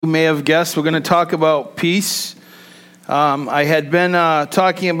You may have guessed we're going to talk about peace. I had been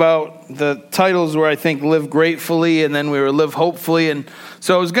talking about the titles where I think live gratefully, and then we were live hopefully, and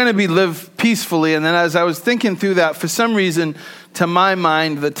so it was going to be live peacefully. And then as I was thinking through that, for some reason, to my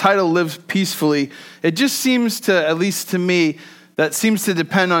mind, the title live peacefully, it just seems to, at least to me, that seems to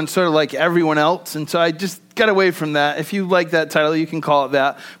depend on sort of like everyone else. And so I just got away from that. If you like that title, you can call it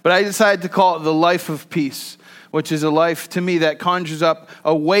that. But I decided to call it The Life of Peace, which is a life to me that conjures up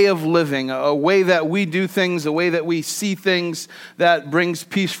a way of living, a way that we do things, a way that we see things that brings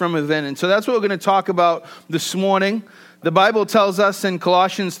peace from within. And so that's what we're going to talk about this morning. The Bible tells us in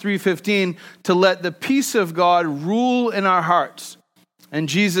Colossians 3:15 to let the peace of God rule in our hearts. And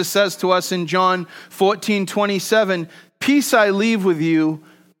Jesus says to us in John 14:27, "Peace I leave with you,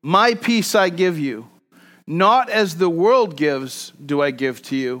 my peace I give you. Not as the world gives do I give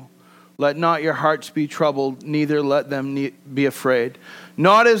to you. Let not your hearts be troubled, neither let them be afraid.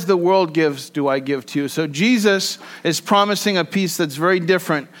 Not as the world gives do I give to you." So Jesus is promising a peace that's very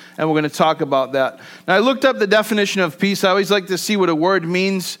different, and we're going to talk about that. Now, I looked up the definition of peace. I always like to see what a word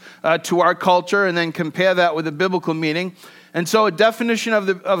means to our culture and then compare that with a biblical meaning. And so a definition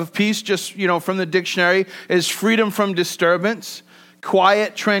of peace, just from the dictionary, is freedom from disturbance,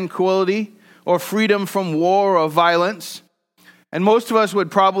 quiet tranquility, or freedom from war or violence. And most of us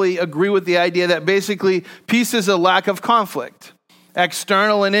would probably agree with the idea that basically peace is a lack of conflict,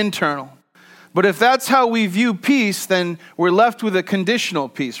 external and internal. But if that's how we view peace, then we're left with a conditional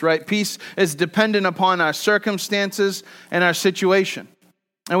peace, right? Peace is dependent upon our circumstances and our situation.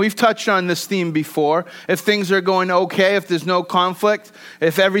 And we've touched on this theme before. If things are going okay, if there's no conflict,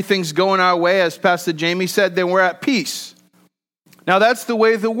 if everything's going our way, as Pastor Jamie said, then we're at peace. Now that's the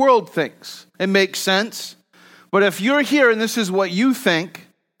way the world thinks. It makes sense. But if you're here and this is what you think,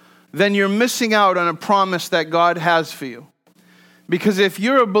 then you're missing out on a promise that God has for you. Because if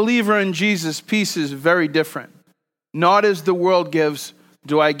you're a believer in Jesus, peace is very different. Not as the world gives,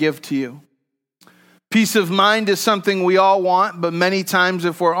 do I give to you. Peace of mind is something we all want, but many times,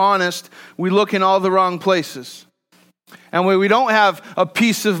 if we're honest, we look in all the wrong places. And when we don't have a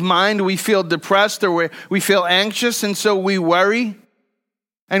peace of mind, we feel depressed or we feel anxious, and so we worry.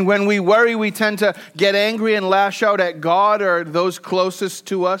 And when we worry, we tend to get angry and lash out at God or those closest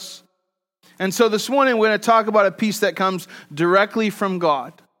to us. And so this morning, we're going to talk about a peace that comes directly from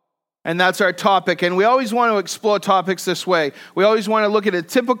God. And that's our topic. And we always want to explore topics this way. We always want to look at a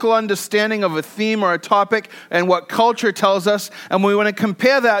typical understanding of a theme or a topic and what culture tells us. And we want to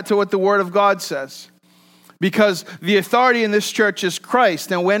compare that to what the Word of God says. Because the authority in this church is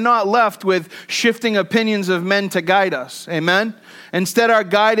Christ, and we're not left with shifting opinions of men to guide us. Amen? Instead, our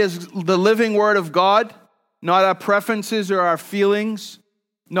guide is the living Word of God, not our preferences or our feelings,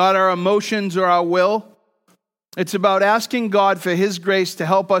 not our emotions or our will. It's about asking God for His grace to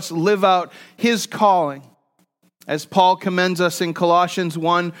help us live out His calling, as Paul commends us in Colossians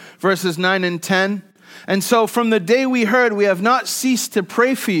 1, verses 9 and 10. And so from the day we heard, we have not ceased to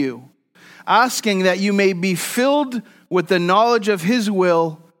pray for you, asking that you may be filled with the knowledge of His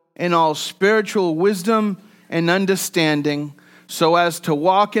will in all spiritual wisdom and understanding, so as to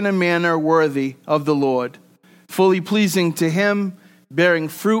walk in a manner worthy of the Lord, fully pleasing to Him, bearing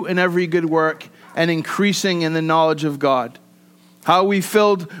fruit in every good work, and increasing in the knowledge of God. How are we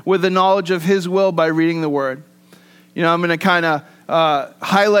filled with the knowledge of His will? By reading the Word. I'm going to kind of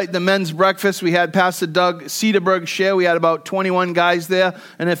highlight the men's breakfast. We had Pastor Doug Cedarberg share. We had about 21 guys there.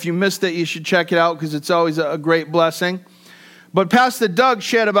 And if you missed it, you should check it out because it's always a great blessing. But Pastor Doug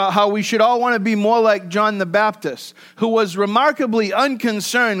shared about how we should all want to be more like John the Baptist, who was remarkably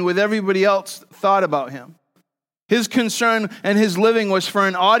unconcerned with everybody else thought about him. His concern and his living was for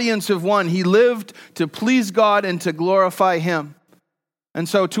an audience of one. He lived to please God and to glorify Him. And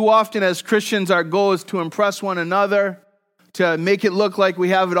so too often as Christians, our goal is to impress one another, to make it look like we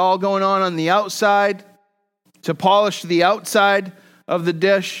have it all going on the outside, to polish the outside of the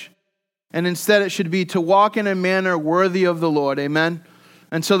dish. And instead it should be to walk in a manner worthy of the Lord. Amen?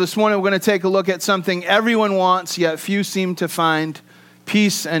 And so this morning we're going to take a look at something everyone wants, yet few seem to find: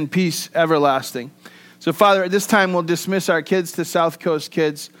 peace and peace everlasting. So Father, at this time we'll dismiss our kids to South Coast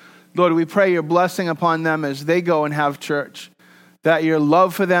Kids. Lord, we pray your blessing upon them as they go and have church. That your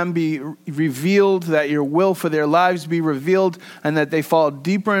love for them be revealed, that your will for their lives be revealed, and that they fall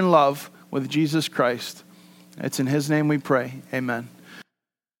deeper in love with Jesus Christ. It's in His name we pray. Amen.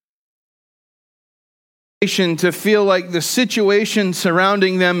 to feel like the situation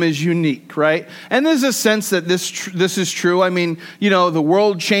surrounding them is unique, right? And there's a sense that this is true. I mean, the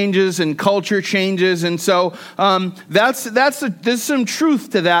world changes and culture changes, and so there's some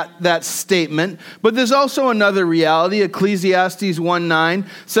truth to that statement. But there's also another reality. Ecclesiastes 1:9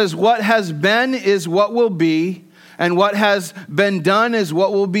 says, "What has been is what will be, and what has been done is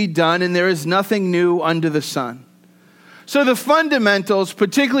what will be done, and there is nothing new under the sun." So the fundamentals,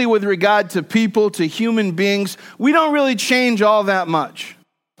 particularly with regard to people, to human beings, we don't really change all that much.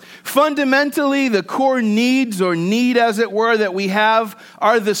 Fundamentally, the core needs, or need as it were, that we have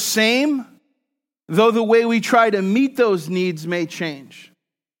are the same, though the way we try to meet those needs may change.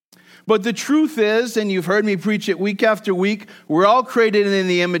 But the truth is, and you've heard me preach it week after week, we're all created in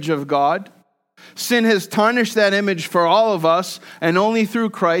the image of God. Sin has tarnished that image for all of us, and only through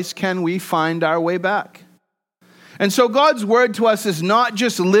Christ can we find our way back. And so God's word to us is not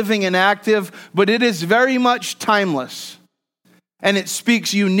just living and active, but it is very much timeless. And it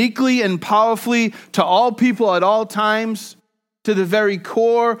speaks uniquely and powerfully to all people at all times, to the very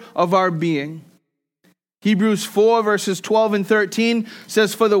core of our being. Hebrews 4 verses 12 and 13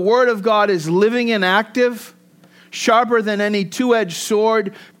 says, "For the word of God is living and active, sharper than any two-edged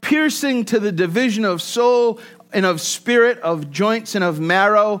sword, piercing to the division of soul and of spirit, of joints and of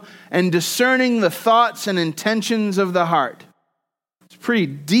marrow, and discerning the thoughts and intentions of the heart." It's pretty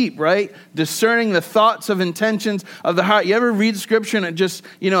deep, right? Discerning the thoughts of intentions of the heart. You ever read scripture and it just,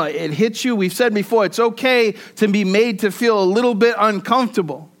 it hits you? We've said before, it's okay to be made to feel a little bit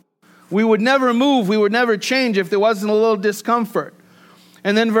uncomfortable. We would never move, we would never change if there wasn't a little discomfort.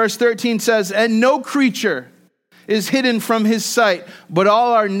 And then verse 13 says, "And no creature is hidden from his sight, but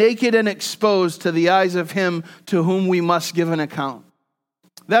all are naked and exposed to the eyes of him to whom we must give an account."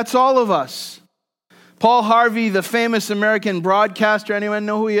 That's all of us. Paul Harvey, the famous American broadcaster, anyone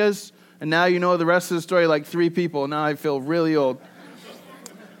know who he is? And now you know the rest of the story, like 3 people. Now I feel really old.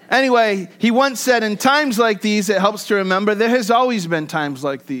 Anyway, he once said, "In times like these," it helps to remember, there has always been times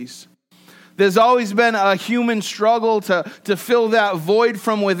like these. There's always been a human struggle to fill that void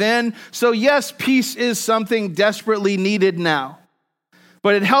from within. So yes, peace is something desperately needed now.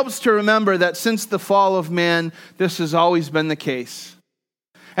 But it helps to remember that since the fall of man, this has always been the case.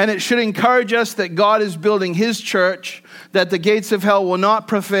 And it should encourage us that God is building his church, that the gates of hell will not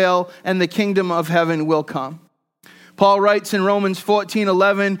prevail, and the kingdom of heaven will come. Paul writes in Romans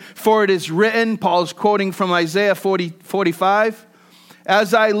 14:11, "For it is written," Paul's quoting from Isaiah 45,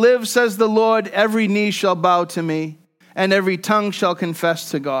 "As I live, says the Lord, every knee shall bow to me, and every tongue shall confess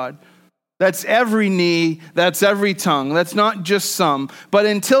to God." That's every knee, that's every tongue. That's not just some. But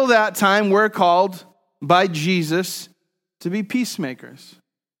until that time, we're called by Jesus to be peacemakers.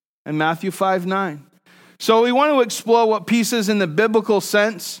 In Matthew 5:9. So we want to explore what peace is in the biblical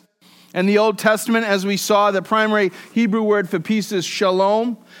sense. In the Old Testament, as we saw, the primary Hebrew word for peace is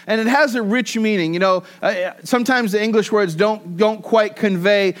shalom, and it has a rich meaning. Sometimes the English words don't quite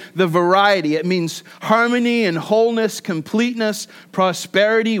convey the variety. It means harmony and wholeness, completeness,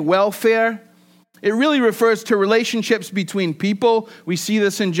 prosperity, welfare. It really refers to relationships between people. We see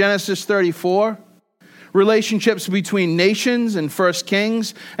this in Genesis 34. Relationships between nations in 1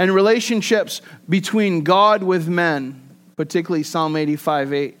 Kings, and relationships between God with men, particularly Psalm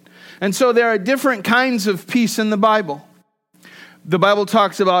 85:8. And so there are different kinds of peace in the Bible. The Bible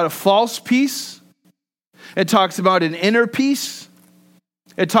talks about a false peace. It talks about an inner peace.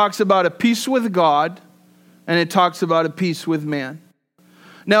 It talks about a peace with God. And it talks about a peace with man.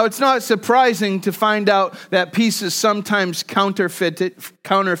 Now, it's not surprising to find out that peace is sometimes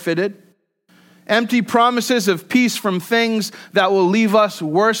counterfeited. Empty promises of peace from things that will leave us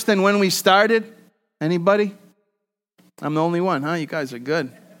worse than when we started. Anybody? I'm the only one, huh? You guys are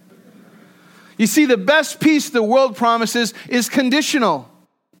good. You see, the best peace the world promises is conditional.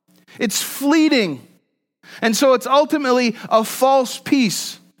 It's fleeting. And so it's ultimately a false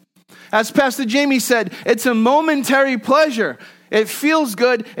peace. As Pastor Jamie said, it's a momentary pleasure. It feels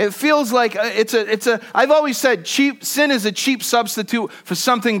good. It feels like I've always said sin is a cheap substitute for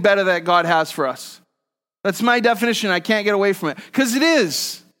something better that God has for us. That's my definition. I can't get away from it. Because it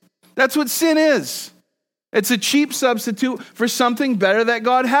is. That's what sin is. It's a cheap substitute for something better that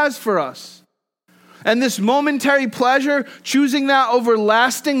God has for us. And this momentary pleasure, choosing that over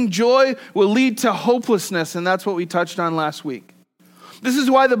lasting joy, will lead to hopelessness. And that's what we touched on last week. This is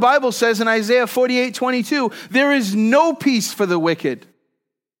why the Bible says in Isaiah 48:22, there is no peace for the wicked.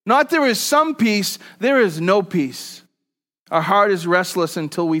 Not there is some peace, there is no peace. Our heart is restless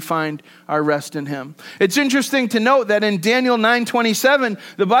until we find our rest in him. It's interesting to note that in Daniel 9:27,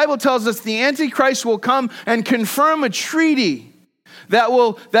 the Bible tells us the Antichrist will come and confirm a treaty that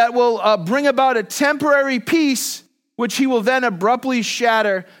will bring about a temporary peace, which he will then abruptly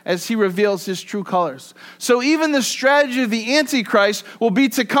shatter as he reveals his true colors. So even the strategy of the Antichrist will be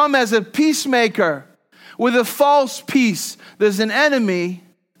to come as a peacemaker with a false peace. There's an enemy.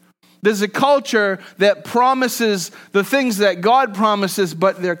 There's a culture that promises the things that God promises,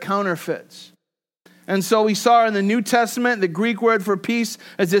 but they're counterfeits. And so we saw in the New Testament, the Greek word for peace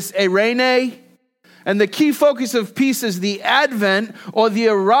is this eirene. And the key focus of peace is the advent or the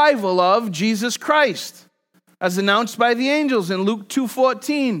arrival of Jesus Christ, as announced by the angels in Luke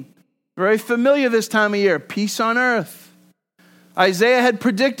 2:14. Very familiar this time of year, peace on earth. Isaiah had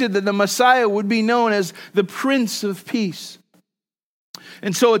predicted that the Messiah would be known as the Prince of Peace.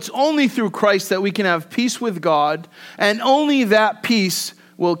 And so it's only through Christ that we can have peace with God, and only that peace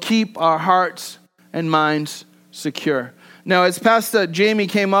will keep our hearts and minds secure. Now, as Pastor Jamie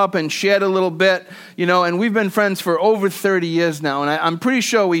came up and shared a little bit, and we've been friends for over 30 years now, and I'm pretty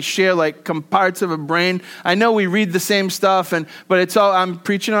sure we share like parts of a brain. I know we read the same stuff, but it's all, I'm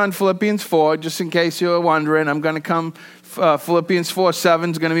preaching on Philippians 4, just in case you're wondering. I'm going to come, Philippians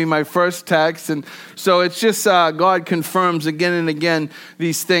 4:7 is going to be my first text, and so it's just God confirms again and again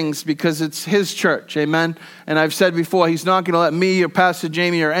these things because it's his church, amen? And I've said before, he's not going to let me or Pastor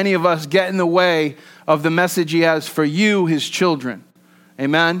Jamie or any of us get in the way of the message he has for you, his children.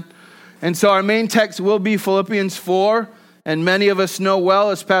 Amen? And so our main text will be Philippians 4, and many of us know well,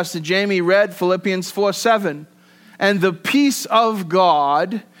 as Pastor Jamie read, Philippians 4:7. And the peace of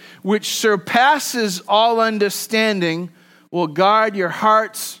God, which surpasses all understanding, will guard your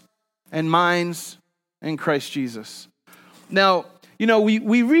hearts and minds in Christ Jesus. Now,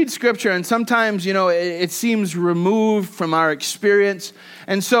 we read Scripture, and sometimes, it seems removed from our experience.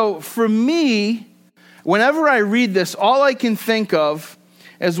 And so for me, whenever I read this, all I can think of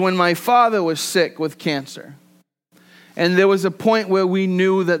is when my father was sick with cancer. And there was a point where we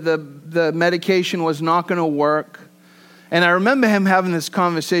knew that the medication was not going to work. And I remember him having this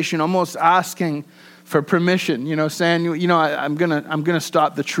conversation, almost asking for permission, saying, I'm gonna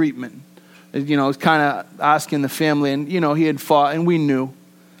stop the treatment. Kind of asking the family, and, he had fought, and we knew.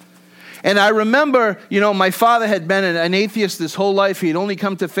 And I remember, my father had been an atheist his whole life. He had only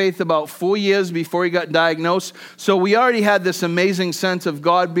come to faith about 4 years before he got diagnosed. So we already had this amazing sense of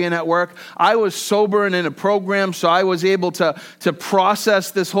God being at work. I was sober and in a program, so I was able to process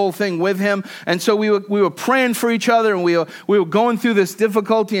this whole thing with him. And so we were praying for each other, and we were going through this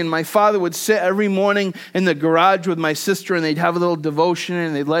difficulty. And my father would sit every morning in the garage with my sister, and they'd have a little devotion,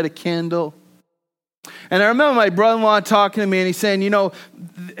 and they'd light a candle. And I remember my brother-in-law talking to me, and he's saying,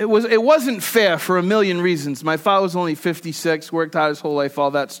 it wasn't fair for a million reasons. My father was only 56, worked out his whole life, all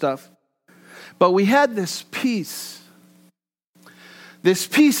that stuff. But we had this peace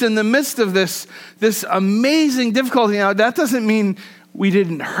in the midst of this amazing difficulty. Now, that doesn't mean we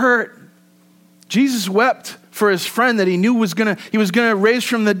didn't hurt. Jesus wept for his friend that he knew he was gonna raise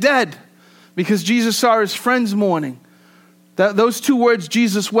from the dead, because Jesus saw his friends mourning. Those two words,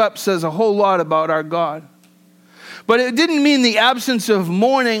 Jesus wept, says a whole lot about our God. But it didn't mean the absence of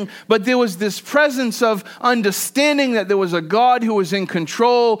mourning, but there was this presence of understanding that there was a God who was in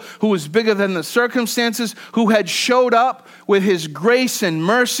control, who was bigger than the circumstances, who had showed up with his grace and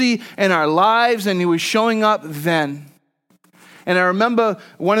mercy in our lives, and he was showing up then. And I remember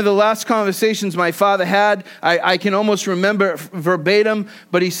one of the last conversations my father had, I can almost remember verbatim,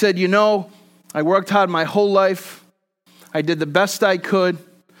 but he said, I worked hard my whole life. I did the best I could.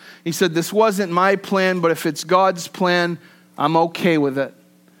 He said, this wasn't my plan, but if it's God's plan, I'm okay with it.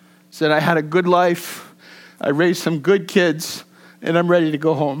 He said, I had a good life. I raised some good kids, and I'm ready to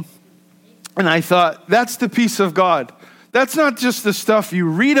go home. And I thought, that's the peace of God. That's not just the stuff you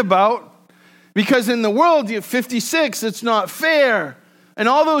read about, because in the world, you're 56, it's not fair. And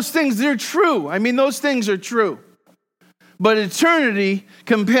all those things, they're true. I mean, those things are true. But eternity,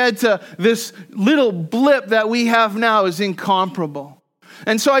 compared to this little blip that we have now, is incomparable.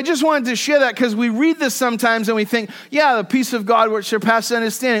 And so I just wanted to share that, because we read this sometimes and we think, yeah, the peace of God which surpasses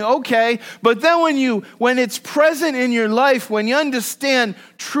understanding. Okay, but then when it's present in your life, when you understand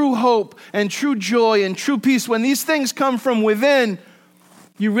true hope and true joy and true peace, when these things come from within,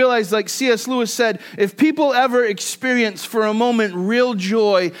 you realize, like C.S. Lewis said, if people ever experience for a moment real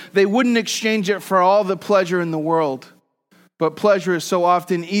joy, they wouldn't exchange it for all the pleasure in the world. But pleasure is so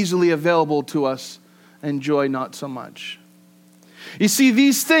often easily available to us, and joy not so much. You see,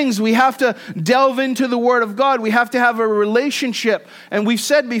 these things, we have to delve into the Word of God. We have to have a relationship. And we've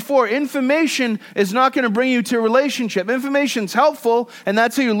said before, information is not going to bring you to a relationship. Information's helpful, and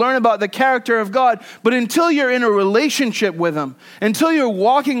that's how you learn about the character of God. But until you're in a relationship with Him, until you're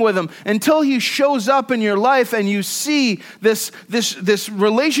walking with Him, until He shows up in your life and you see this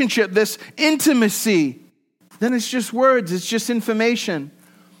relationship, this intimacy, then it's just words, it's just information.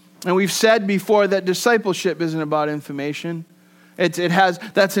 And we've said before that discipleship isn't about information.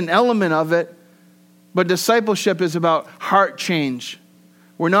 That's an element of it, but discipleship is about heart change.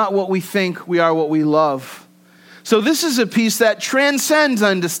 We're not what we think, we are what we love. So this is a piece that transcends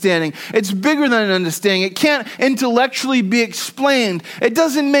understanding. It's bigger than understanding. It can't intellectually be explained. It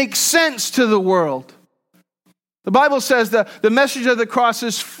doesn't make sense to the world. The Bible says that the message of the cross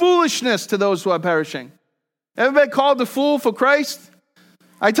is foolishness to those who are perishing. Ever been called a fool for Christ?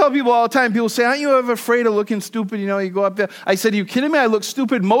 I tell people all the time, people say, aren't you ever afraid of looking stupid? You know, you go up there. I said, are you kidding me? I look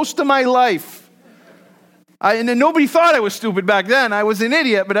stupid most of my life. And then nobody thought I was stupid back then. I was an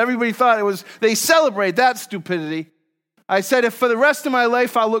idiot, but everybody thought it was, they celebrate that stupidity. I said, if for the rest of my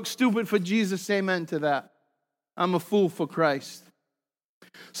life I'll look stupid for Jesus, amen to that. I'm a fool for Christ.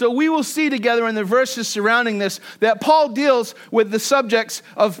 So we will see together in the verses surrounding this that Paul deals with the subjects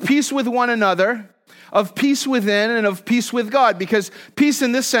of peace with one another, of peace within, and of peace with God. Because peace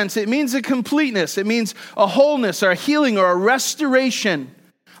in this sense, it means a completeness. It means a wholeness or a healing or a restoration,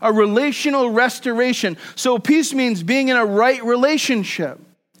 a relational restoration. So peace means being in a right relationship.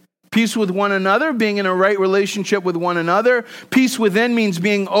 Peace with one another, being in a right relationship with one another. Peace within means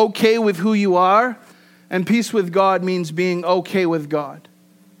being okay with who you are. And peace with God means being okay with God.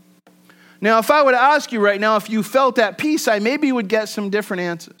 Now, if I were to ask you right now if you felt at peace, I maybe would get some different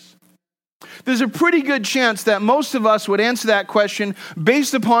answers. There's a pretty good chance that most of us would answer that question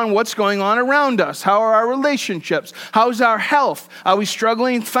based upon what's going on around us. How are our relationships? How's our health? Are we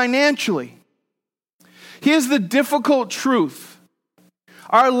struggling financially? Here's the difficult truth.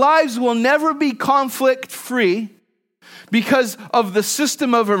 Our lives will never be conflict-free because of the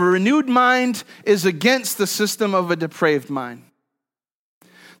system of a renewed mind is against the system of a depraved mind.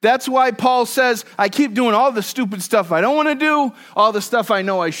 That's why Paul says, I keep doing all the stupid stuff I don't want to do, all the stuff I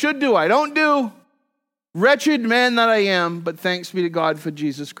know I should do, I don't do. Wretched man that I am, but thanks be to God for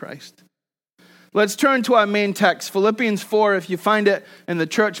Jesus Christ. Let's turn to our main text, Philippians 4. If you find it in the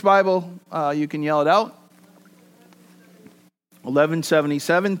church Bible, you can yell it out.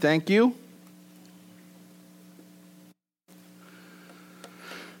 1177, thank you.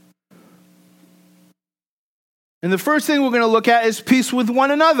 And the first thing we're going to look at is peace with one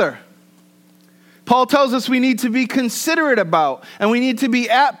another. Paul tells us we need to be considerate about, and we need to be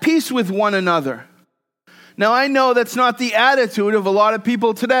at peace with one another. Now, I know that's not the attitude of a lot of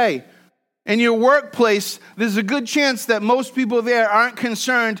people today. In your workplace, there's a good chance that most people there aren't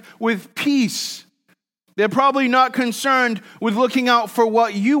concerned with peace. They're probably not concerned with looking out for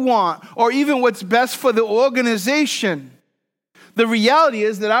what you want, or even what's best for the organization. The reality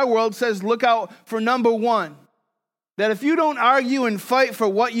is that our world says look out for number one. That if you don't argue and fight for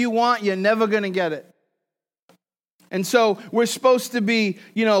what you want, you're never going to get it. And so we're supposed to be,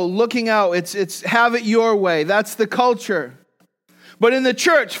 looking out. It's have it your way. That's the culture. But in the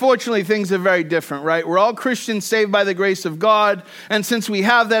church, fortunately, things are very different, right? We're all Christians saved by the grace of God. And since we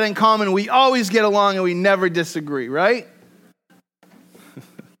have that in common, we always get along and we never disagree, right?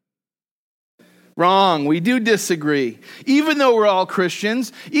 Wrong. We do disagree. Even though we're all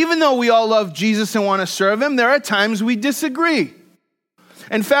Christians, even though we all love Jesus and want to serve Him, there are times we disagree.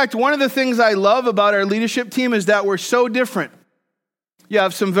 In fact, one of the things I love about our leadership team is that we're so different. You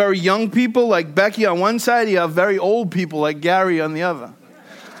have some very young people like Becky on one side, you have very old people like Gary on the other.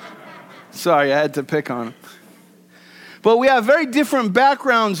 Sorry, I had to pick on him. But we have very different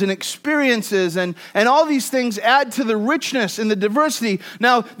backgrounds and experiences, and all these things add to the richness and the diversity.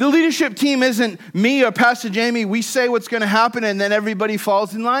 Now, the leadership team isn't me or Pastor Jamie. We say what's going to happen, and then everybody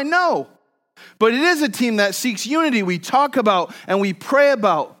falls in line. No. But it is a team that seeks unity. We talk about and we pray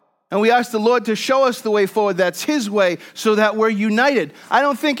about, and we ask the Lord to show us the way forward. That's His way, so that we're united. I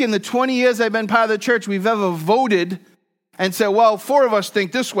don't think in the 20 years I've been part of the church, we've ever voted and say, well, 4 of us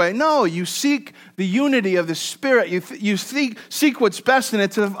think this way. No, you seek the unity of the Spirit. You seek what's best, and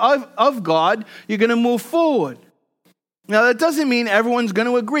it's of God. You're going to move forward. Now, that doesn't mean everyone's going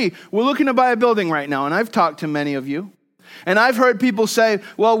to agree. We're looking to buy a building right now, and I've talked to many of you. And I've heard people say,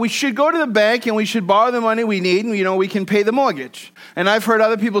 well, we should go to the bank and we should borrow the money we need, and, we can pay the mortgage. And I've heard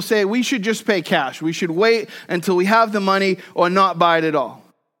other people say, we should just pay cash. We should wait until we have the money or not buy it at all.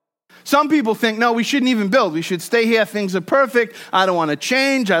 Some people think, no, we shouldn't even build. We should stay here. Things are perfect. I don't want to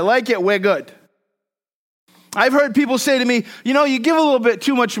change. I like it. We're good. I've heard people say to me, you give a little bit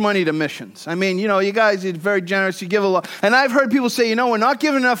too much money to missions. I mean, you guys are very generous. You give a lot. And I've heard people say, we're not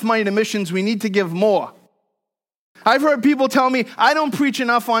giving enough money to missions. We need to give more. I've heard people tell me, I don't preach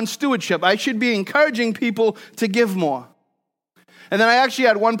enough on stewardship. I should be encouraging people to give more. And then I actually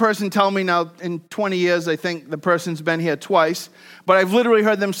had one person tell me now, in 20 years, I think the person's been here twice, but I've literally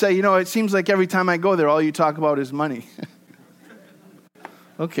heard them say, it seems like every time I go there, all you talk about is money.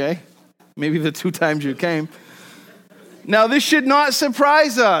 Okay, maybe the 2 times you came. Now, this should not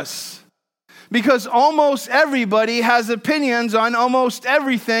surprise us, because almost everybody has opinions on almost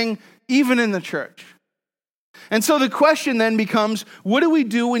everything, even in the church. And so the question then becomes, what do we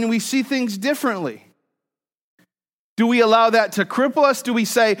do when we see things differently? Do we allow that to cripple us? Do we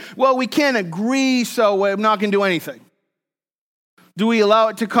say, well, we can't agree, so we're not going to do anything? Do we allow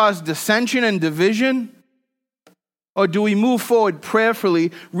it to cause dissension and division? Or do we move forward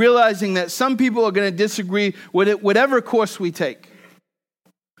prayerfully, realizing that some people are going to disagree with it, whatever course we take?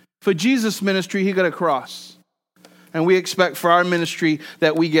 For Jesus' ministry, he got a cross. And we expect for our ministry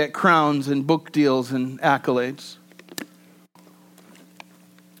that we get crowns and book deals and accolades.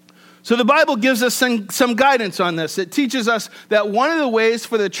 So the Bible gives us some guidance on this. It teaches us that one of the ways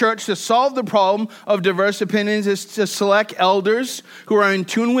for the church to solve the problem of diverse opinions is to select elders who are in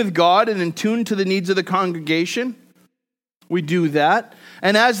tune with God and in tune to the needs of the congregation. We do that.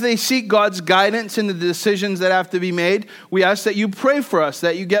 And as they seek God's guidance in the decisions that have to be made, we ask that you pray for us,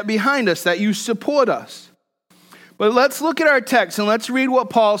 that you get behind us, that you support us. But let's look at our text and let's read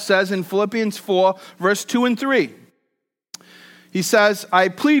what Paul says in Philippians 4, verse 2 and 3. He says, I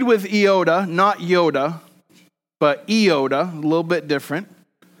plead with Euodia, not Yoda, but Euodia, a little bit different.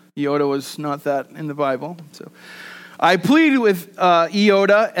 Yoda was not that in the Bible. So I plead with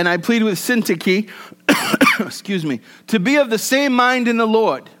Euodia and I plead with Syntyche, excuse me, to be of the same mind in the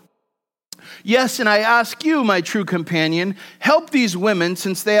Lord. Yes, and I ask you, my true companion, help these women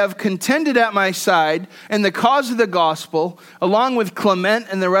since they have contended at my side in the cause of the gospel, along with Clement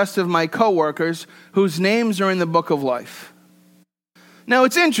and the rest of my co-workers, whose names are in the book of life. Now,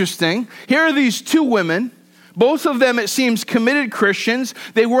 it's interesting. Here are these 2 women. Both of them, it seems, committed Christians.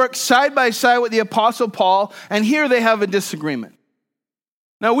 They work side by side with the Apostle Paul, and here they have a disagreement.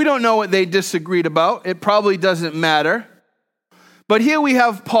 Now, we don't know what they disagreed about. It probably doesn't matter. But here we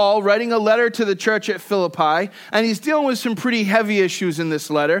have Paul writing a letter to the church at Philippi, and he's dealing with some pretty heavy issues in this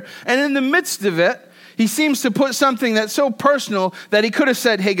letter. And in the midst of it, he seems to put something that's so personal that he could have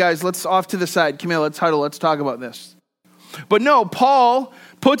said, hey guys, let's off to the side. Come here, let's huddle, let's talk about this. But no, Paul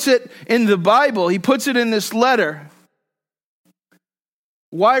puts it in the Bible. He puts it in this letter.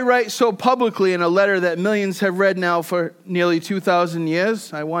 Why write so publicly in a letter that millions have read now for nearly 2,000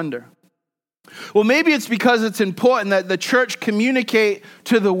 years? I wonder. Well, maybe it's because it's important that the church communicate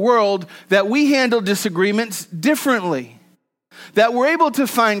to the world that we handle disagreements differently, that we're able to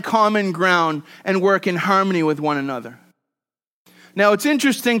find common ground and work in harmony with one another. Now, it's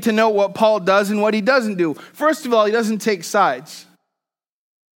interesting to note what Paul does and what he doesn't do. First of all, he doesn't take sides.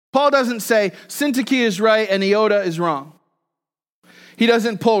 Paul doesn't say, Syntyche is right and Euodia is wrong. He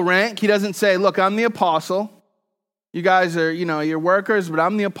doesn't pull rank. He doesn't say, look, I'm the apostle. You guys are, you're workers, but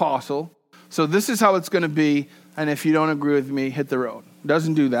I'm the apostle. So this is how it's going to be. And if you don't agree with me, hit the road.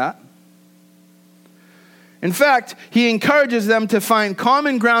 Doesn't do that. In fact, he encourages them to find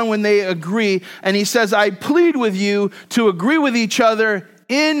common ground when they agree. And he says, I plead with you to agree with each other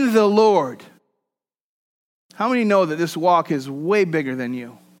in the Lord. How many know that this walk is way bigger than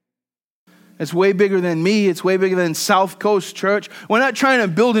you? It's way bigger than me. It's way bigger than South Coast Church. We're not trying to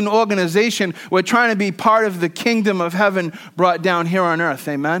build an organization. We're trying to be part of the kingdom of heaven brought down here on earth.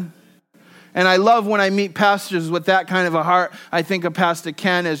 Amen? And I love when I meet pastors with that kind of a heart. I think of Pastor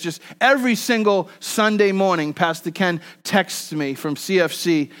Ken as just every single Sunday morning, Pastor Ken texts me from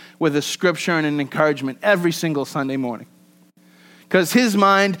CFC with a scripture and an encouragement every single Sunday morning. Because his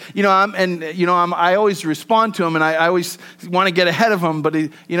mind, I always respond to him, and I always want to get ahead of him. But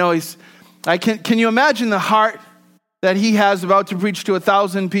can you imagine the heart that he has about to preach to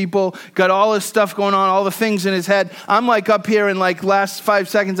 1,000 people, got all this stuff going on, all the things in his head. I'm like up here in like last 5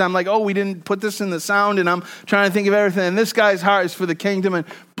 seconds, I'm like, we didn't put this in the sound, and I'm trying to think of everything. And this guy's heart is for the kingdom, and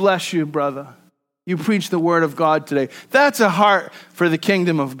bless you, brother. You preach the word of God today. That's a heart for the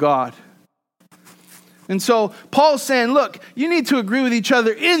kingdom of God. And so Paul's saying, look, you need to agree with each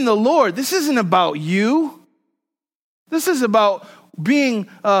other in the Lord. This isn't about you. This is about being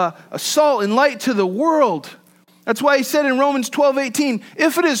a salt and light to the world. That's why he said in Romans 12:18,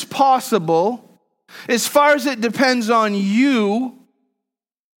 if it is possible, as far as it depends on you,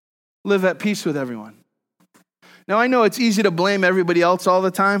 live at peace with everyone. Now, I know it's easy to blame everybody else all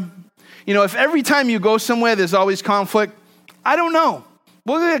the time. If every time you go somewhere there's always conflict, I don't know.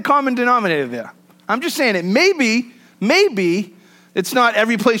 We'll get a common denominator there. I'm just saying it. Maybe it's not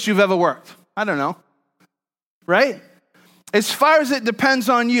every place you've ever worked. I don't know. Right? As far as it depends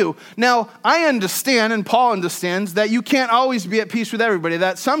on you. Now, I understand, and Paul understands, that you can't always be at peace with everybody.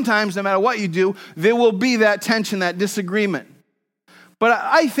 That sometimes, no matter what you do, there will be that tension, that disagreement. But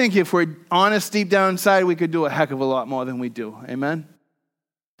I think if we're honest deep down inside, we could do a heck of a lot more than we do. Amen?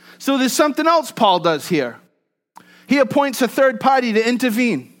 So there's something else Paul does here. He appoints a third party to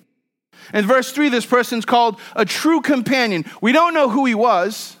intervene. In verse 3, this person's called a true companion. We don't know who he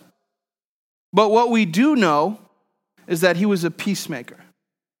was, but what we do know is that he was a peacemaker.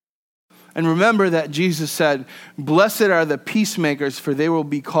 And remember that Jesus said, "Blessed are the peacemakers, for they will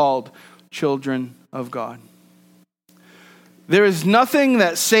be called children of God." There is nothing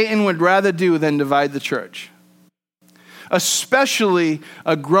that Satan would rather do than divide the church, especially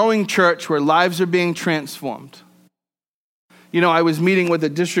a growing church where lives are being transformed. I was meeting with the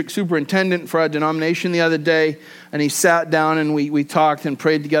district superintendent for our denomination the other day, and he sat down and we talked and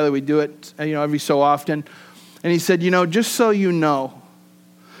prayed together. We do it, every so often. And he said, just so you know,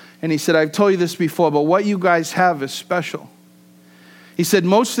 and he said, I've told you this before, but what you guys have is special. He said,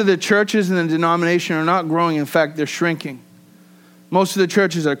 most of the churches in the denomination are not growing. In fact, they're shrinking. Most of the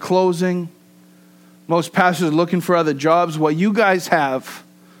churches are closing. Most pastors are looking for other jobs. What you guys have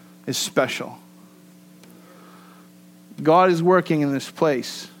is special. God is working in this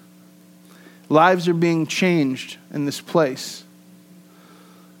place. Lives are being changed in this place.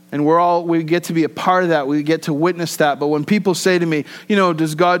 And we get to be a part of that. We get to witness that. But when people say to me,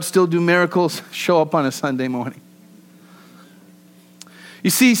 does God still do miracles? Show up on a Sunday morning. You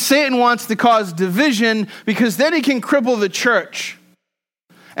see, Satan wants to cause division because then he can cripple the church.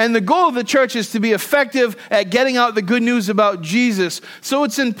 And the goal of the church is to be effective at getting out the good news about Jesus. So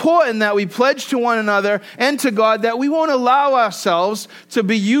it's important that we pledge to one another and to God that we won't allow ourselves to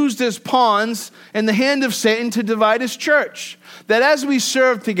be used as pawns in the hand of Satan to divide his church. That as we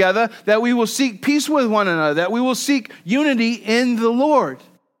serve together, that we will seek peace with one another, that we will seek unity in the Lord.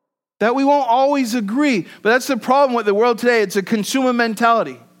 That we won't always agree. But that's the problem with the world today. It's a consumer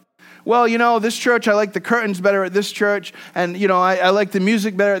mentality. Well, this church, I like the curtains better at this church. And, I like the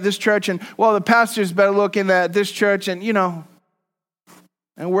music better at this church. And, the pastor's better looking at this church. And,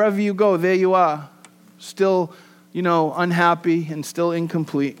 and wherever you go, there you are. Still, unhappy and still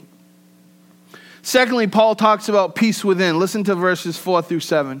incomplete. Secondly, Paul talks about peace within. Listen to verses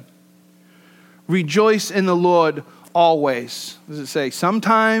 4-7. Rejoice in the Lord always. Does it say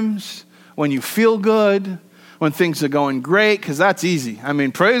sometimes, when you feel good, when things are going great? Because that's easy.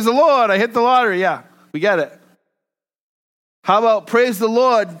 Praise the Lord, I hit the lottery. Yeah, we get it. How about praise the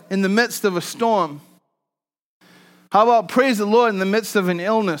Lord in the midst of a storm? How about praise the Lord in the midst of an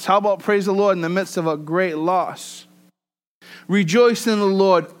illness? How about praise the Lord in the midst of a great loss? Rejoice in the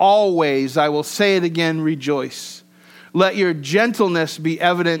Lord always. I will say it again, rejoice. Let your gentleness be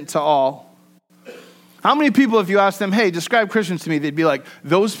evident to all. How many people, if you ask them, hey, describe Christians to me, they'd be like,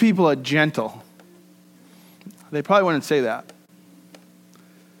 those people are gentle. They probably wouldn't say that.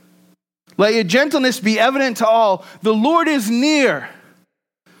 Let your gentleness be evident to all. The Lord is near.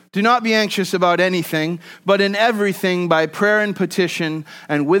 Do not be anxious about anything, but in everything, by prayer and petition,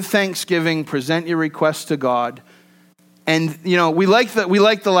 and with thanksgiving, present your requests to God. And, we like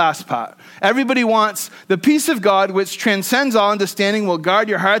the last part. Everybody wants the peace of God, which transcends all understanding, will guard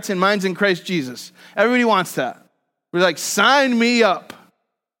your hearts and minds in Christ Jesus. Everybody wants that. We're like, sign me up.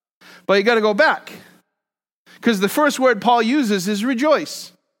 But you got to go back. Because the first word Paul uses is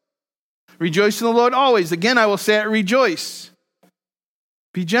rejoice. Rejoice in the Lord always. Again, I will say it, rejoice.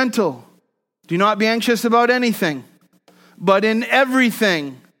 Be gentle. Do not be anxious about anything, but in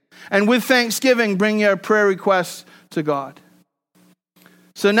everything. And with thanksgiving, bring your prayer requests to God.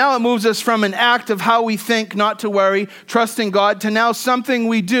 So now it moves us from an act of how we think not to worry, trusting God, to now something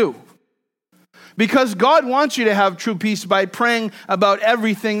we do. Because God wants you to have true peace by praying about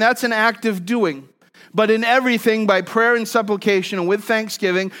everything. That's an act of doing. But in everything, by prayer and supplication and with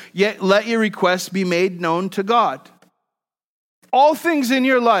thanksgiving, yet let your requests be made known to God. All things in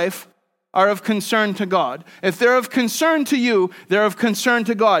your life are of concern to God. If they're of concern to you, they're of concern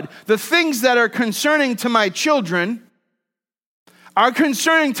to God. The things that are concerning to my children are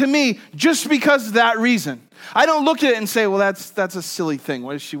concerning to me just because of that reason. I don't look at it and say, well, that's a silly thing.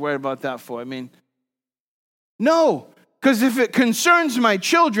 What is she worried about that for? No, because if it concerns my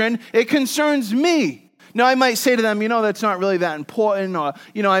children, it concerns me. Now, I might say to them, that's not really that important, or,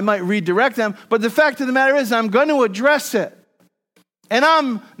 I might redirect them. But the fact of the matter is, I'm going to address it. And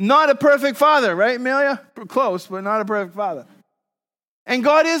I'm not a perfect father, right, Amelia? Close, but not a perfect father. And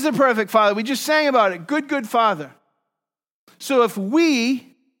God is a perfect Father. We just sang about it. Good, good Father. So if we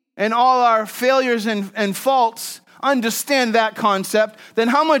and all our failures and faults understand that concept, then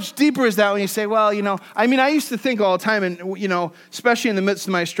how much deeper is that when you say, well, I used to think all the time, and, especially in the midst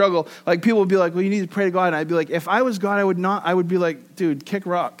of my struggle, like people would be like, well, you need to pray to God. And I'd be like, if I was God, I would be like, dude, kick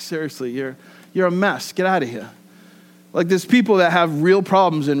rocks. Seriously, you're a mess. Get out of here. Like there's people that have real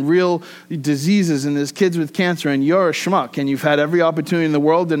problems and real diseases, and there's kids with cancer, and you're a schmuck, and you've had every opportunity in the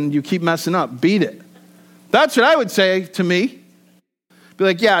world, and you keep messing up. Beat it. That's what I would say to me. Be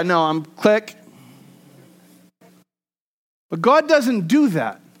like, yeah, no, I'm click. But God doesn't do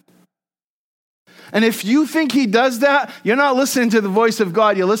that. And if you think he does that, you're not listening to the voice of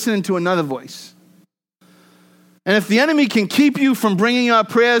God, you're listening to another voice. And if the enemy can keep you from bringing your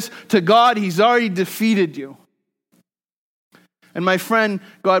prayers to God, he's already defeated you. And my friend,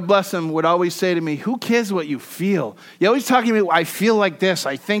 God bless him, would always say to me, who cares what you feel? You're always talking to me, I feel like this,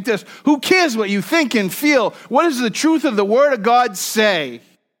 I think this. Who cares what you think and feel? What does the truth of the Word of God say?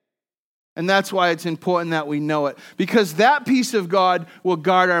 And that's why it's important that we know it. Because that peace of God will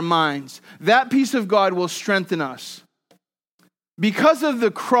guard our minds. That peace of God will strengthen us. Because of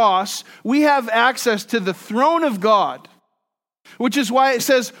the cross, we have access to the throne of God. Which is why it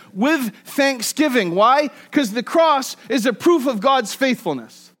says, with thanksgiving. Why? Because the cross is a proof of God's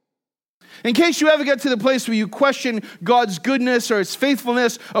faithfulness. In case you ever get to the place where you question God's goodness or his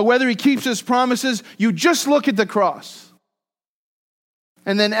faithfulness or whether he keeps his promises, you just look at the cross.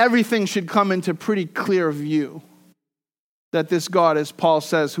 And then everything should come into pretty clear view. That this God, as Paul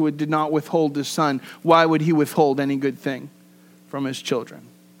says, who did not withhold his son, why would he withhold any good thing from his children?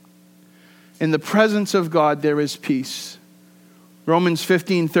 In the presence of God, there is peace. Romans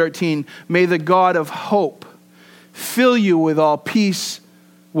 15:13, may the God of hope fill you with all peace,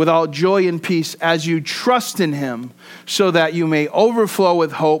 with all joy and peace as you trust in him, so that you may overflow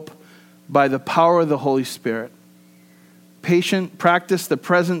with hope by the power of the Holy Spirit. Practice the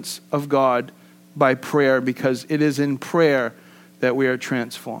presence of God by prayer, because it is in prayer that we are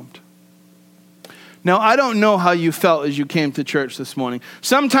transformed. Now, I don't know how you felt as you came to church this morning.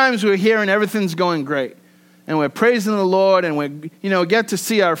 Sometimes we're here and everything's going great. And we're praising the Lord, and we get to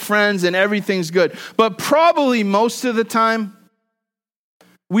see our friends, and everything's good. But probably most of the time,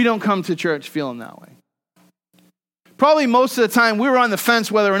 we don't come to church feeling that way. Probably most of the time, we were on the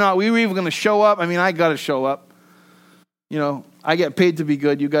fence whether or not we were even going to show up. I mean, I got to show up. I get paid to be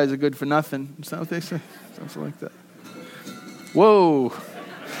good. You guys are good for nothing. Is that what they say? Something like that. Whoa.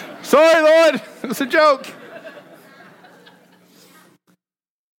 Sorry, Lord. It's a joke.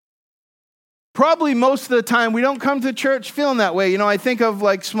 Probably most of the time, we don't come to church feeling that way. I think of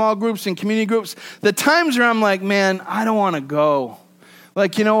like small groups and community groups. The times where I'm like, man, I don't want to go.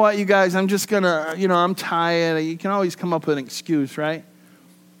 Like, you know what, you guys, I'm just going to, I'm tired. You can always come up with an excuse, right?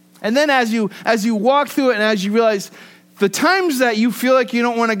 And then as you walk through it and as you realize the times that you feel like you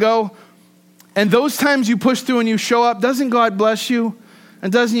don't want to go, and those times you push through and you show up, doesn't God bless you?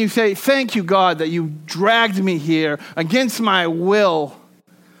 And doesn't you say, thank you, God, that you dragged me here against my will?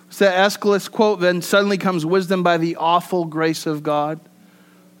 It's that Aeschylus quote, then suddenly comes wisdom by the awful grace of God.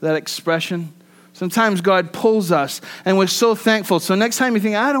 That expression. Sometimes God pulls us, and we're so thankful. So next time you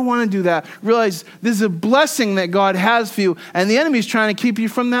think, I don't want to do that, realize there's a blessing that God has for you, and the enemy's trying to keep you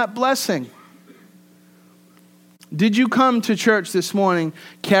from that blessing. Did you come to church this morning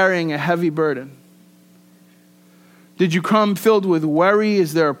carrying a heavy burden? Did you come filled with worry?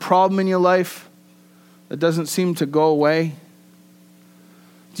 Is there a problem in your life that doesn't seem to go away?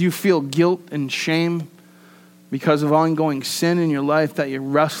 Do you feel guilt and shame because of ongoing sin in your life that you're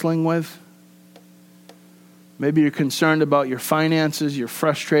wrestling with? Maybe you're concerned about your finances, you're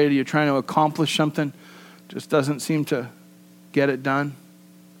frustrated, you're trying to accomplish something, just doesn't seem to get it done.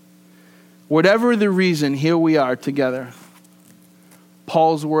 Whatever the reason, here we are together.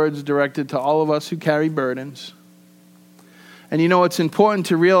 Paul's words directed to all of us who carry burdens. And it's important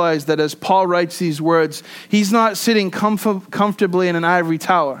to realize that as Paul writes these words, he's not sitting comfortably in an ivory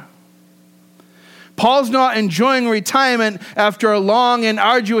tower. Paul's not enjoying retirement after a long and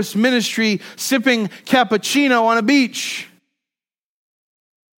arduous ministry, sipping cappuccino on a beach.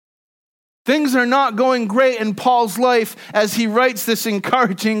 Things are not going great in Paul's life as he writes this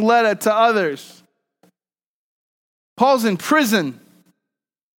encouraging letter to others. Paul's in prison.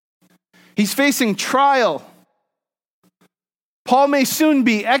 He's facing trial. Paul may soon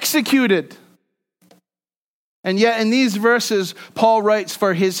be executed. And yet in these verses, Paul writes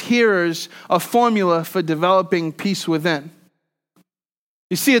for his hearers a formula for developing peace within.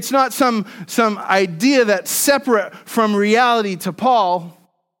 You see, it's not some idea that's separate from reality to Paul.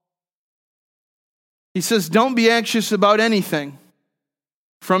 He says, don't be anxious about anything,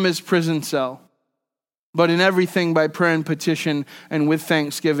 from his prison cell. But in everything by prayer and petition and with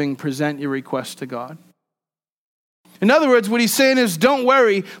thanksgiving, present your request to God. In other words, what he's saying is, don't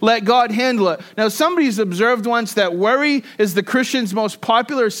worry, let God handle it. Now, somebody's observed once that worry is the Christian's most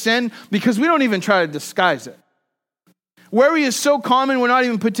popular sin because we don't even try to disguise it. Worry is so common, we're not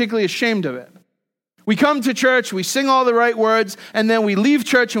even particularly ashamed of it. We come to church, we sing all the right words, and then we leave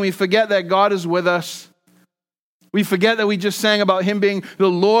church and we forget that God is with us. We forget that we just sang about him being the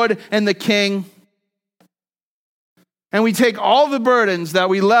Lord and the King. And we take all the burdens that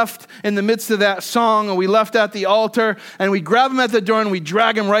we left in the midst of that song and we left at the altar and we grab them at the door and we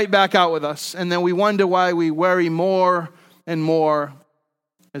drag them right back out with us. And then we wonder why we worry more and more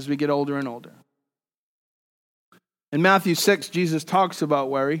as we get older and older. In Matthew 6, Jesus talks about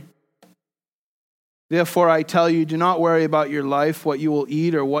worry. Therefore, I tell you, do not worry about your life, what you will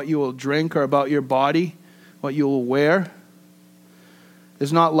eat or what you will drink, or about your body, what you will wear.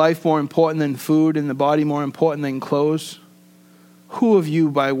 Is not life more important than food and the body more important than clothes? Who of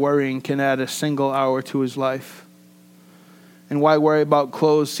you by worrying can add a single hour to his life? And why worry about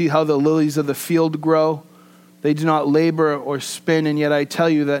clothes? See how the lilies of the field grow? They do not labor or spin, and yet I tell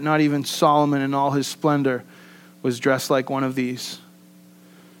you that not even Solomon in all his splendor was dressed like one of these.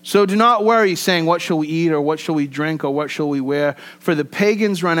 So do not worry, saying, what shall we eat, or what shall we drink, or what shall we wear? For the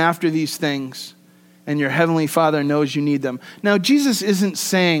pagans run after these things, and your heavenly Father knows you need them. Now, Jesus isn't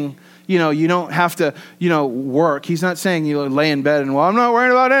saying, you don't have to, work. He's not saying you lay in bed and, I'm not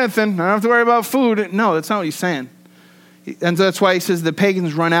worried about anything. I don't have to worry about food. No, that's not what he's saying. And that's why he says the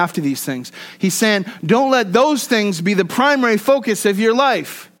pagans run after these things. He's saying, don't let those things be the primary focus of your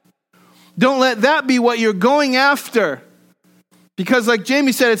life. Don't let that be what you're going after. Because like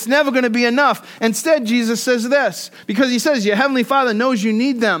Jamie said, it's never going to be enough. Instead, Jesus says this, because he says, your heavenly Father knows you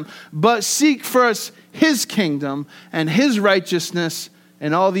need them, but seek first his kingdom and his righteousness,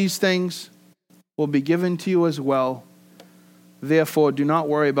 and all these things will be given to you as well. Therefore, do not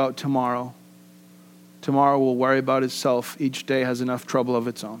worry about tomorrow. Tomorrow will worry about itself. Each day has enough trouble of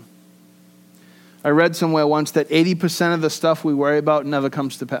its own. I read somewhere once that 80% of the stuff we worry about never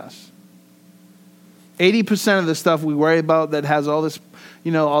comes to pass. 80% of the stuff we worry about that has all this,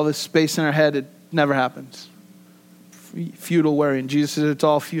 all this space in our head, it never happens. Futile worry. And Jesus says it's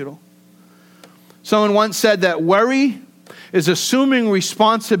all futile. Someone once said that worry is assuming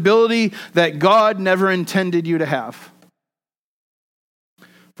responsibility that God never intended you to have.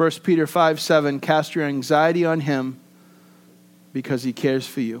 1 Peter 5:7, cast your anxiety on him because he cares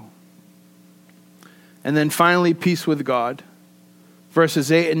for you. And then finally, peace with God.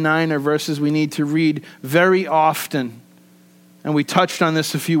 Verses 8 and 9 are verses we need to read very often. And we touched on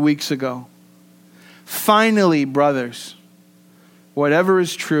this a few weeks ago. Finally, brothers, whatever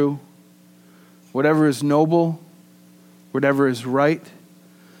is true, whatever is noble, whatever is right,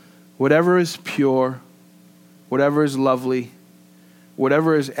 whatever is pure, whatever is lovely,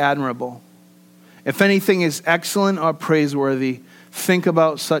 whatever is admirable, if anything is excellent or praiseworthy, think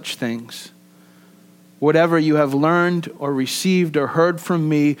about such things. Whatever you have learned or received or heard from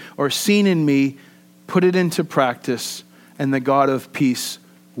me or seen in me, put it into practice, and the God of peace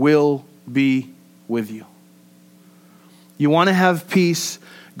will be with you. You want to have peace?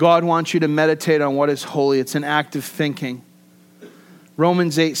 God wants you to meditate on what is holy. It's an act of thinking.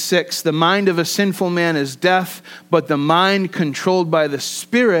 Romans 8:6, the mind of a sinful man is death, but the mind controlled by the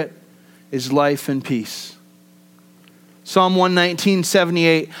Spirit is life and peace. Psalm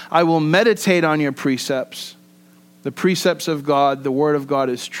 119:78, I will meditate on your precepts. The precepts of God, the word of God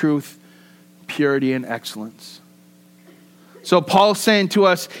is truth, purity, and excellence. So Paul's saying to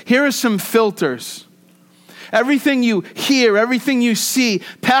us, here are some filters. Everything you hear, everything you see,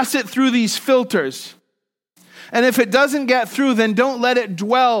 pass it through these filters. And if it doesn't get through, then don't let it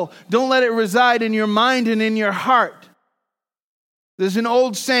dwell. Don't let it reside in your mind and in your heart. There's an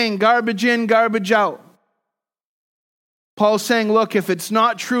old saying, garbage in, garbage out. Paul's saying, look, if it's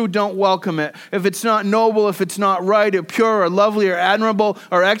not true, don't welcome it. If it's not noble, if it's not right or pure or lovely or admirable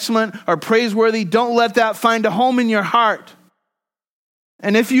or excellent or praiseworthy, don't let that find a home in your heart.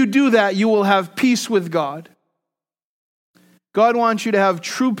 And if you do that, you will have peace with God. God wants you to have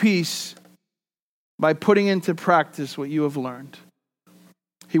true peace by putting into practice what you have learned.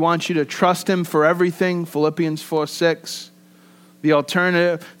 He wants you to trust him for everything, Philippians 4:6. The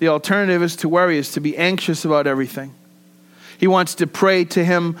alternative is to worry, is to be anxious about everything. He wants to pray to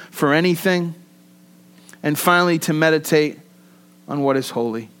him for anything. And finally, to meditate on what is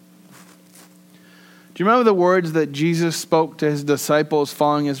holy. Do you remember the words that Jesus spoke to his disciples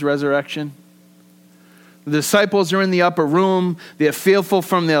following his resurrection? The disciples are in the upper room. They're fearful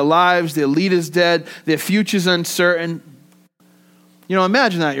from their lives. Their leader's dead. Their future's uncertain.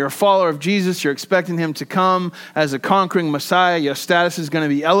 Imagine that. You're a follower of Jesus. You're expecting him to come as a conquering Messiah. Your status is going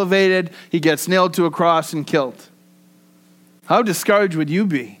to be elevated. He gets nailed to a cross and killed. How discouraged would you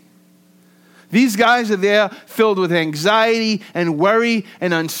be? These guys are there filled with anxiety and worry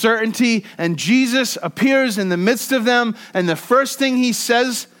and uncertainty, and Jesus appears in the midst of them, and the first thing he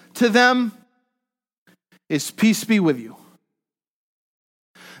says to them is, "Peace be with you."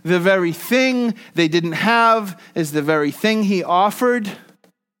 The very thing they didn't have is the very thing he offered,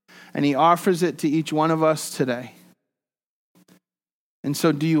 and he offers it to each one of us today. And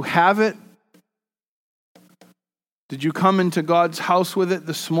so, do you have it? Did you come into God's house with it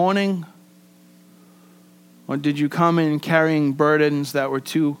this morning? Or did you come in carrying burdens that were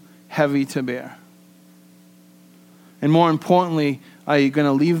too heavy to bear? And more importantly, are you going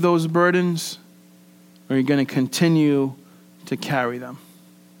to leave those burdens, or are you going to continue to carry them?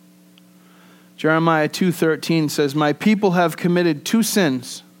 Jeremiah 2:13 says, "My people have committed two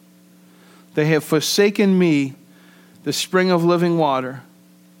sins. They have forsaken me, the spring of living water,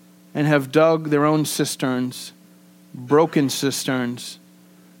 and have dug their own cisterns, broken cisterns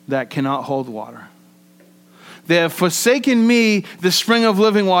that cannot hold water." They have forsaken me, the spring of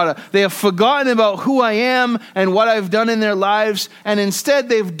living water. They have forgotten about who I am and what I've done in their lives, and instead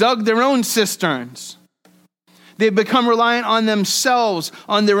they've dug their own cisterns. They've become reliant on themselves,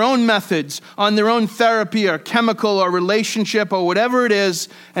 on their own methods, on their own therapy or chemical or relationship or whatever it is.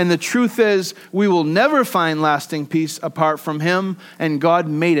 And the truth is, we will never find lasting peace apart from him, and God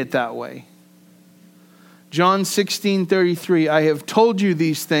made it that way. John 16:33, "I have told you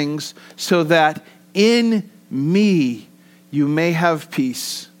these things so that in me you may have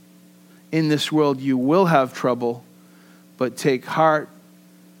peace. In this world you will have trouble, but take heart,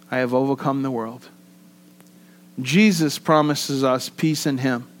 I have overcome the world." Jesus promises us peace in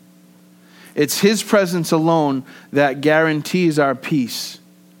him. It's his presence alone that guarantees our peace.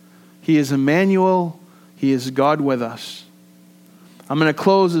 He is Emmanuel. He is God with us. I'm going to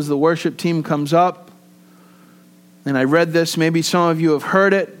close as the worship team comes up. And I read this. Maybe some of you have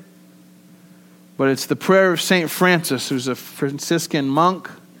heard it. But it's the prayer of St. Francis, who's a Franciscan monk.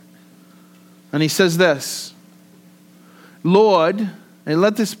 And he says this, "Lord," and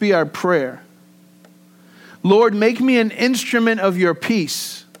let this be our prayer, "Lord, make me an instrument of your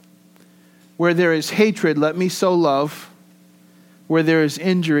peace. Where there is hatred, let me sow love. Where there is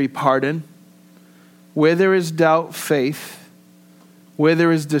injury, pardon. Where there is doubt, faith. Where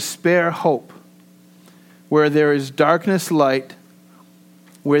there is despair, hope. Where there is darkness, light.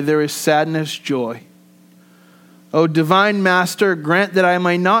 Where there is sadness, joy. O divine Master, grant that I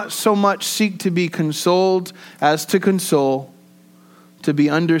may not so much seek to be consoled as to console, to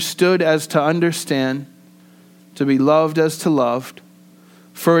be understood as to understand, to be loved as to loved.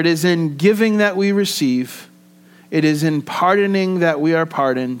 For it is in giving that we receive, it is in pardoning that we are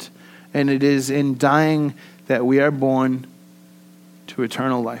pardoned, and it is in dying that we are born to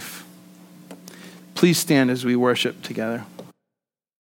eternal life." Please stand as we worship together.